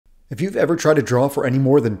If you've ever tried to draw for any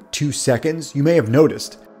more than 2 seconds, you may have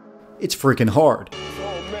noticed. It's freaking hard.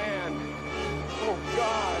 Oh man. Oh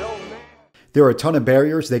God. Oh man. There are a ton of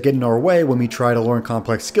barriers that get in our way when we try to learn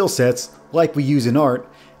complex skill sets like we use in art,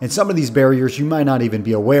 and some of these barriers you might not even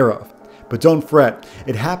be aware of. But don't fret,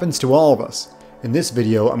 it happens to all of us. In this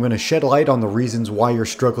video, I'm going to shed light on the reasons why you're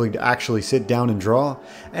struggling to actually sit down and draw,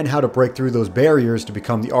 and how to break through those barriers to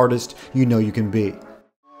become the artist you know you can be.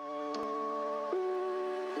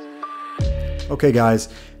 Okay guys,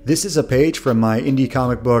 this is a page from my indie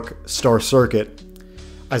comic book, Star Circuit.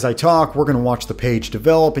 As I talk, we're going to watch the page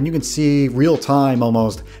develop, and you can see real time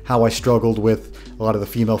almost how I struggled with a lot of the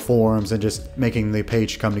female forms and just making the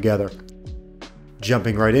page come together.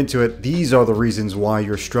 Jumping right into it, these are the reasons why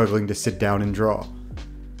you're struggling to sit down and draw.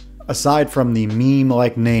 Aside from the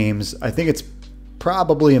meme-like names, I think it's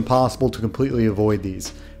probably impossible to completely avoid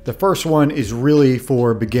these. The first one is really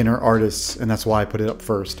for beginner artists, and that's why I put it up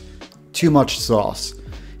first. Too much sauce.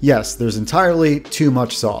 Yes, there's entirely too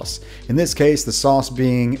much sauce. In this case, the sauce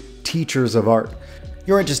being teachers of art.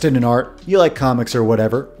 You're interested in art, you like comics or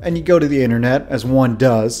whatever, and you go to the internet, as one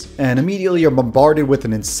does, and immediately you're bombarded with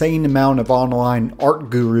an insane amount of online art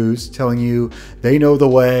gurus telling you they know the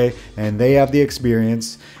way and they have the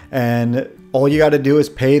experience, and all you gotta do is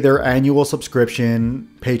pay their annual subscription,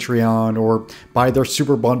 Patreon, or buy their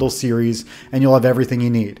Super Bundle series, and you'll have everything you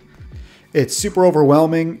need. It's super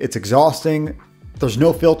overwhelming, it's exhausting, there's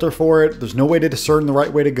no filter for it, there's no way to discern the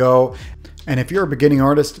right way to go, and if you're a beginning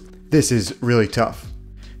artist, this is really tough.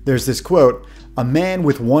 There's this quote, "A man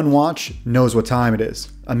with one watch knows what time it is.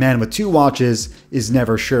 A man with 2 watches is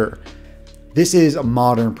never sure." This is a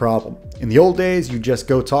modern problem. In the old days, you just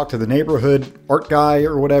go talk to the neighborhood art guy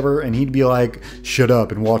or whatever, and he'd be like, "Shut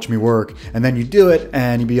up and watch me work." And then you do it,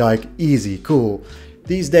 and he'd be like, "Easy, cool."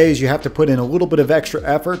 These days, you have to put in a little bit of extra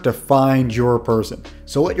effort to find your person.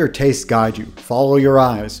 So let your tastes guide you. Follow your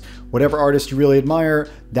eyes. Whatever artist you really admire,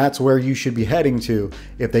 that's where you should be heading to.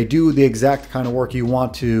 If they do the exact kind of work you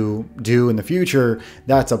want to do in the future,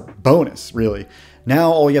 that's a bonus, really.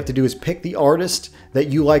 Now, all you have to do is pick the artist that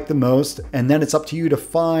you like the most, and then it's up to you to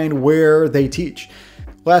find where they teach.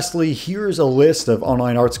 Lastly, here's a list of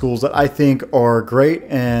online art schools that I think are great,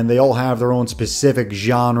 and they all have their own specific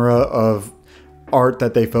genre of art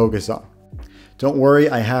that they focus on. Don't worry,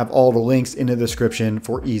 I have all the links in the description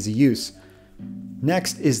for easy use.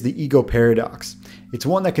 Next is the ego paradox. It's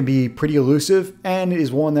one that can be pretty elusive, and it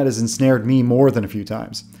is one that has ensnared me more than a few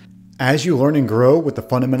times. As you learn and grow with the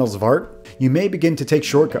fundamentals of art, you may begin to take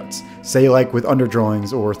shortcuts, say like with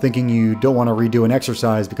underdrawings or thinking you don't want to redo an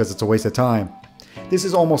exercise because it's a waste of time. This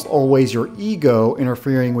is almost always your ego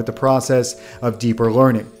interfering with the process of deeper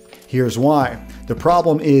learning. Here's why. The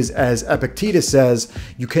problem is, as Epictetus says,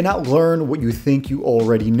 you cannot learn what you think you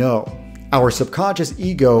already know. Our subconscious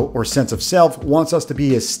ego or sense of self wants us to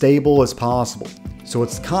be as stable as possible. So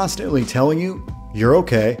it's constantly telling you, you're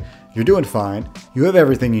okay, you're doing fine, you have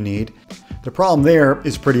everything you need. The problem there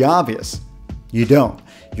is pretty obvious. You don't.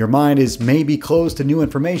 Your mind is maybe closed to new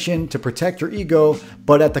information to protect your ego,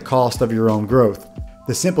 but at the cost of your own growth.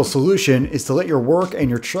 The simple solution is to let your work and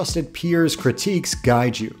your trusted peers' critiques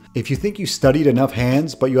guide you. If you think you studied enough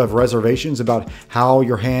hands, but you have reservations about how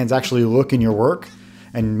your hands actually look in your work,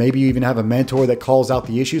 and maybe you even have a mentor that calls out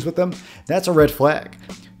the issues with them, that's a red flag.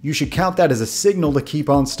 You should count that as a signal to keep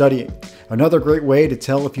on studying. Another great way to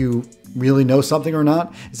tell if you really know something or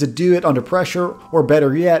not is to do it under pressure, or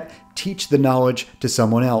better yet, teach the knowledge to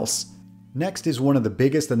someone else. Next is one of the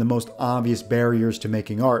biggest and the most obvious barriers to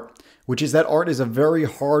making art, which is that art is a very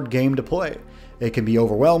hard game to play. It can be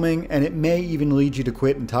overwhelming, and it may even lead you to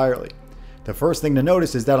quit entirely. The first thing to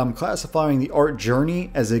notice is that I'm classifying the art journey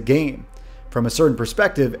as a game. From a certain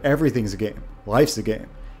perspective, everything's a game. Life's a game.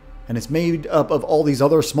 And it's made up of all these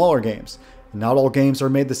other smaller games. Not all games are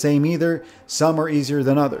made the same either. Some are easier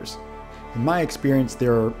than others. In my experience,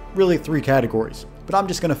 there are really 3 categories, but I'm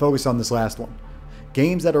just going to focus on this last one.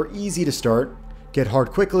 Games that are easy to start, get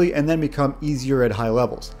hard quickly, and then become easier at high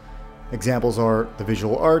levels. Examples are the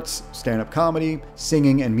visual arts, stand-up comedy,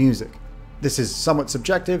 singing, and music. This is somewhat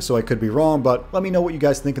subjective, so I could be wrong, but let me know what you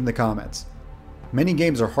guys think in the comments. Many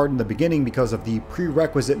games are hard in the beginning because of the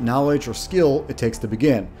prerequisite knowledge or skill it takes to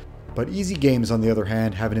begin. But easy games, on the other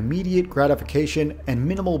hand, have an immediate gratification and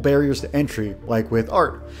minimal barriers to entry, like with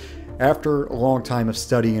art. After a long time of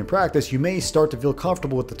studying and practice, you may start to feel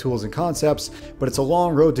comfortable with the tools and concepts, but it's a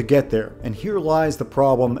long road to get there, and here lies the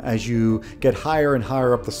problem as you get higher and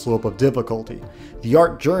higher up the slope of difficulty. The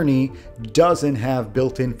art journey doesn't have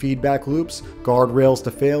built-in feedback loops, guardrails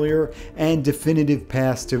to failure, and definitive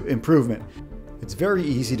paths to improvement. It's very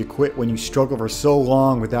easy to quit when you struggle for so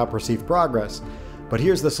long without perceived progress. But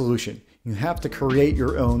here's the solution. You have to create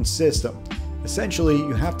your own system. Essentially,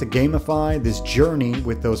 you have to gamify this journey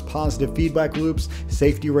with those positive feedback loops,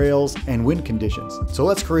 safety rails, and win conditions. So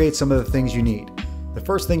let's create some of the things you need. The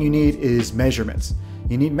first thing you need is measurements.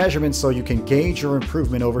 You need measurements so you can gauge your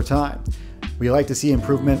improvement over time. We like to see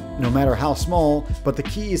improvement no matter how small, but the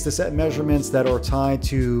key is to set measurements that are tied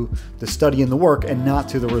to the study and the work and not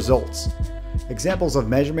to the results. Examples of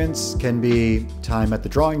measurements can be time at the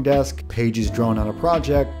drawing desk, pages drawn on a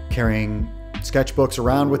project, carrying sketchbooks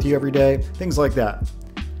around with you every day, things like that.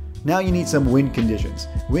 Now you need some win conditions.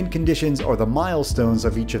 Win conditions are the milestones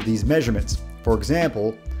of each of these measurements. For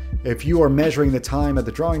example, if you are measuring the time at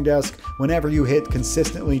the drawing desk, whenever you hit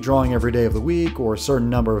consistently drawing every day of the week or a certain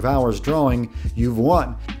number of hours drawing, you've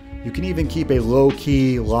won. You can even keep a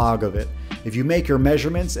low-key log of it. If you make your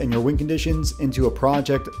measurements and your win conditions into a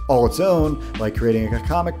project all its own, like creating a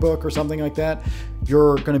comic book or something like that,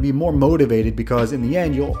 you're going to be more motivated because in the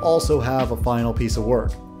end you'll also have a final piece of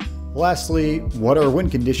work. Lastly, what are win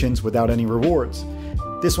conditions without any rewards?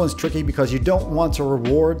 This one's tricky because you don't want to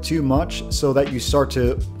reward too much so that you start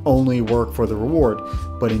to only work for the reward.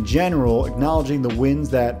 But in general, acknowledging the wins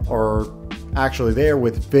that are actually there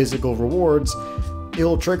with physical rewards,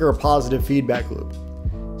 it'll trigger a positive feedback loop.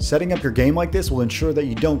 Setting up your game like this will ensure that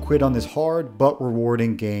you don't quit on this hard but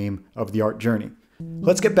rewarding game of the art journey.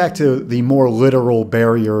 Let's get back to the more literal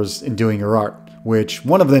barriers in doing your art, which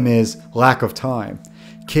one of them is lack of time.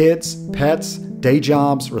 Kids, pets, day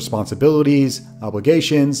jobs, responsibilities,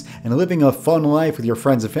 obligations, and living a fun life with your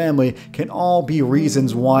friends and family can all be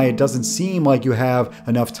reasons why it doesn't seem like you have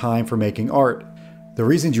enough time for making art. The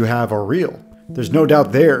reasons you have are real. There's no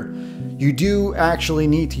doubt there. You do actually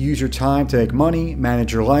need to use your time to make money,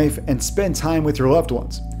 manage your life, and spend time with your loved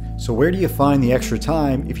ones. So where do you find the extra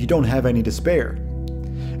time if you don't have any to spare?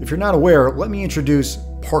 If you're not aware, let me introduce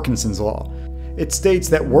Parkinson's Law. It states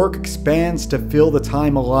that work expands to fill the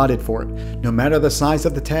time allotted for it. No matter the size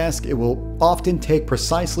of the task, it will often take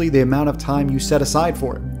precisely the amount of time you set aside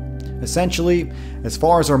for it. Essentially, as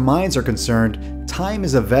far as our minds are concerned, time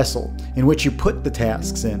is a vessel in which you put the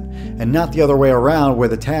tasks in, and not the other way around where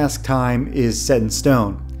the task time is set in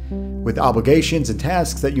stone. With obligations and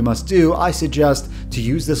tasks that you must do, I suggest to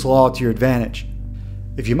use this law to your advantage.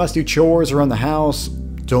 If you must do chores around the house,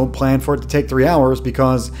 don't plan for it to take 3 hours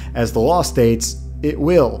because, as the law states, it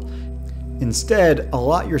will. Instead,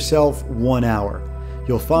 allot yourself 1 hour.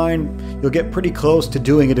 You'll find you'll get pretty close to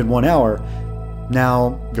doing it in 1 hour.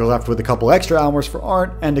 Now, you're left with a couple extra hours for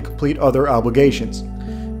art and to complete other obligations.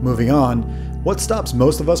 Moving on, what stops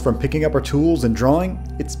most of us from picking up our tools and drawing?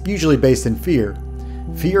 It's usually based in fear.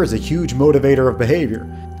 Fear is a huge motivator of behavior.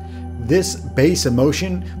 This base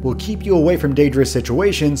emotion will keep you away from dangerous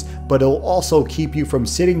situations, but it'll also keep you from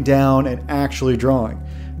sitting down and actually drawing.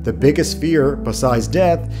 The biggest fear, besides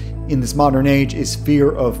death, in this modern age is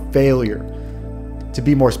fear of failure. To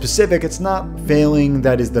be more specific, it's not failing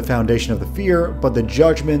that is the foundation of the fear, but the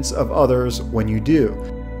judgments of others when you do.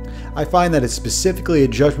 I find that it's specifically a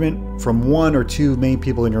judgment from one or two main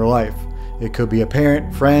people in your life. It could be a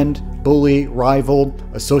parent, friend, bully, rival,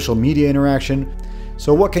 a social media interaction.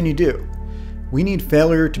 So what can you do? We need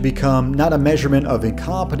failure to become not a measurement of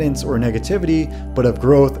incompetence or negativity, but of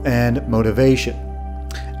growth and motivation.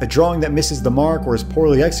 A drawing that misses the mark or is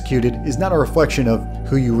poorly executed is not a reflection of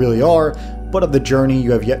who you really are, but of the journey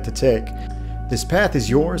you have yet to take. This path is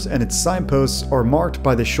yours, and its signposts are marked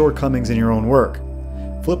by the shortcomings in your own work.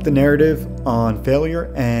 Flip the narrative on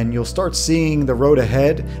failure and you'll start seeing the road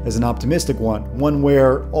ahead as an optimistic one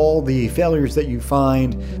where all the failures that you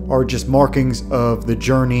find are just markings of the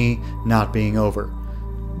journey not being over.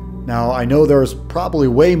 Now, I know there's probably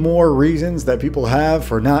way more reasons that people have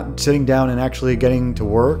for not sitting down and actually getting to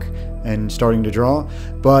work and starting to draw,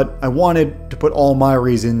 but I wanted to put all my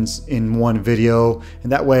reasons in one video,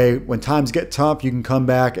 and that way when times get tough you can come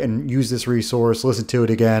back and use this resource, listen to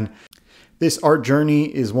it again. This art journey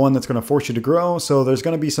is one that's going to force you to grow, so there's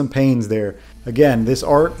going to be some pains there. Again, this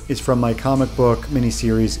art is from my comic book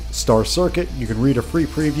miniseries Star Circuit. You can read a free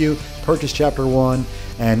preview, purchase chapter 1,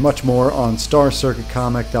 and much more on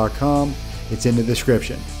starcircuitcomic.com. It's in the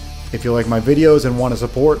description. If you like my videos and want to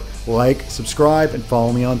support, like, subscribe, and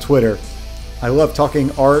follow me on Twitter. I love talking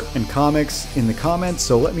art and comics in the comments,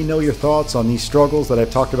 so let me know your thoughts on these struggles that I've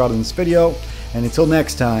talked about in this video. And until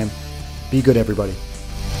next time, be good, everybody.